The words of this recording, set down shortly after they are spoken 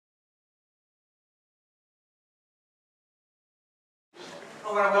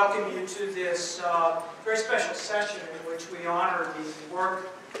I want to welcome you to this very special session in which we honor the work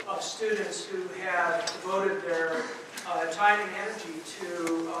of students who have devoted their time and energy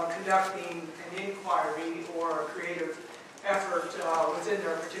to conducting an inquiry or a creative effort within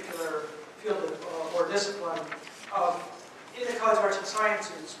their particular field of, or discipline. In the College of Arts and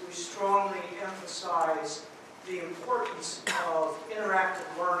Sciences, we strongly emphasize the importance of interactive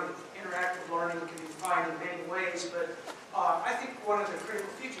learning. Interactive learning can be defined in many ways, but I think one of the critical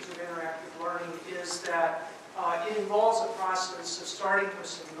features of interactive learning is that it involves a process of starting with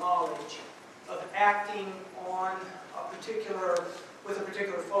some knowledge, of acting on with a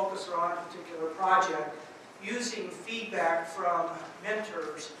particular focus or on a particular project, using feedback from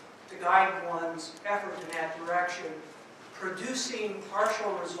mentors to guide one's effort in that direction, producing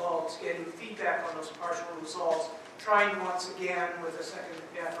partial results, getting feedback on those partial results, trying once again with a second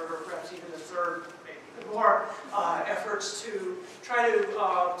effort or perhaps even a third, maybe even more efforts to try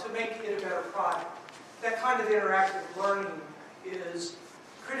to make it a better product. That kind of interactive learning is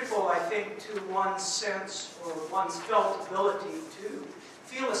critical, I think, to one's sense or one's felt ability to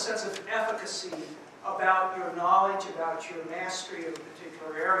feel a sense of efficacy about your knowledge, about your mastery of a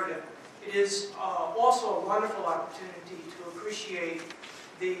particular area. It is also a wonderful opportunity to appreciate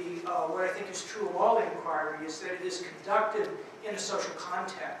what I think is true of all inquiry, is that it is conducted in a social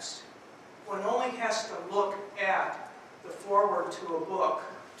context. One only has to look at the foreword to a book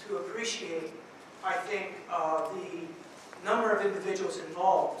to appreciate, I think, the number of individuals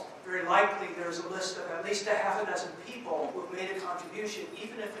involved. Very likely there's a list of at least a half a dozen people who have made a contribution,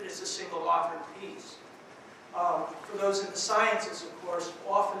 even if it is a single authored piece. For those in the sciences, of course,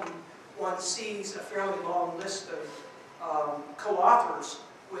 often one sees a fairly long list of co-authors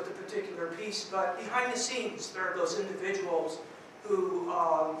with a particular piece, but behind the scenes there are those individuals who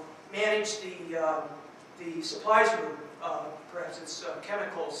manage the supplies room. Perhaps it's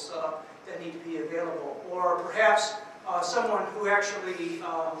chemicals that need to be available, or perhaps someone who actually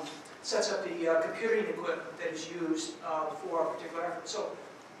sets up the computing equipment that is used for a particular effort. So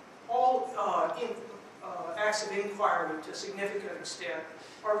all acts of inquiry to a significant extent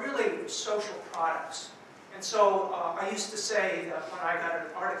are really social products. And so I used to say that when I got an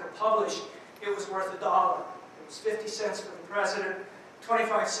article published, it was worth $1. It was 50 cents for the president,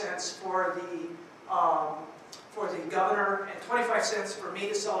 25 cents for the governor, and 25 cents for me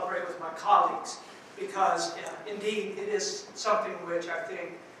to celebrate with my colleagues. Because indeed, it is something which I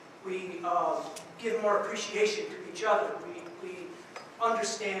think we give more appreciation to each other. We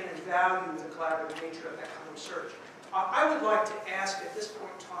understand and value the collaborative nature of that kind of research. I would like to ask at this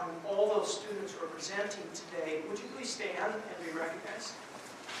point in time, all those students who are presenting today, would you please stand and be recognized?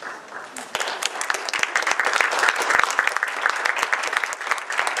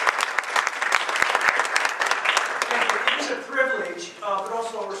 Thank you. It is a privilege, but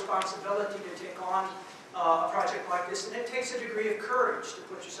also a responsibility to take on a project like this, and it takes a degree of courage to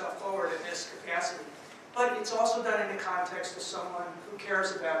put yourself forward in this capacity. But it's also done in the context of someone who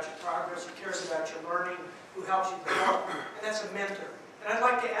cares about your progress, who cares about your learning, who helps you develop, and that's a mentor. And I'd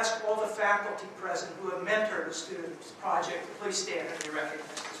like to ask all the faculty present who have mentored a student's project to please stand and be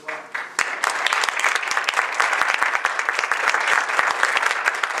recognized as well.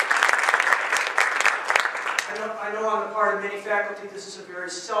 I know on the part of many faculty this is a very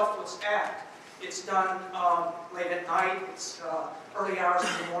selfless act. It's done late at night, it's early hours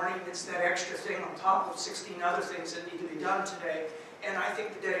in the morning, it's that extra thing on top of 16 other things that need to be done today. And I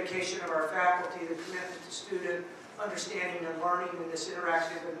think the dedication of our faculty, the commitment to student understanding and learning in this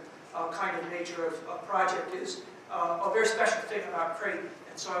interactive and kind of nature of project is a very special thing about Creighton.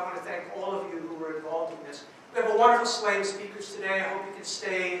 And so I want to thank all of you who were involved in this. We have a wonderful slate of speakers today. I hope you can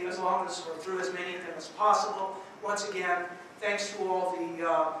stay as long as or through as many of them as possible. Once again, thanks to all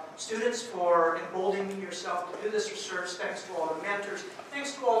the students for emboldening yourself to do this research. Thanks to all the mentors.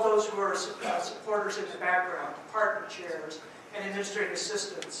 Thanks to all those who are supporters in the background, department chairs, and administrative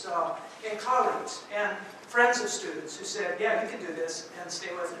assistants, and colleagues, and friends of students who said, yeah, you can do this, and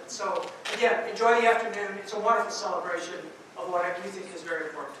stay with it. So, again, enjoy the afternoon. It's a wonderful celebration of what we think is very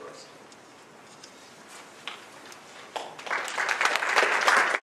important to us.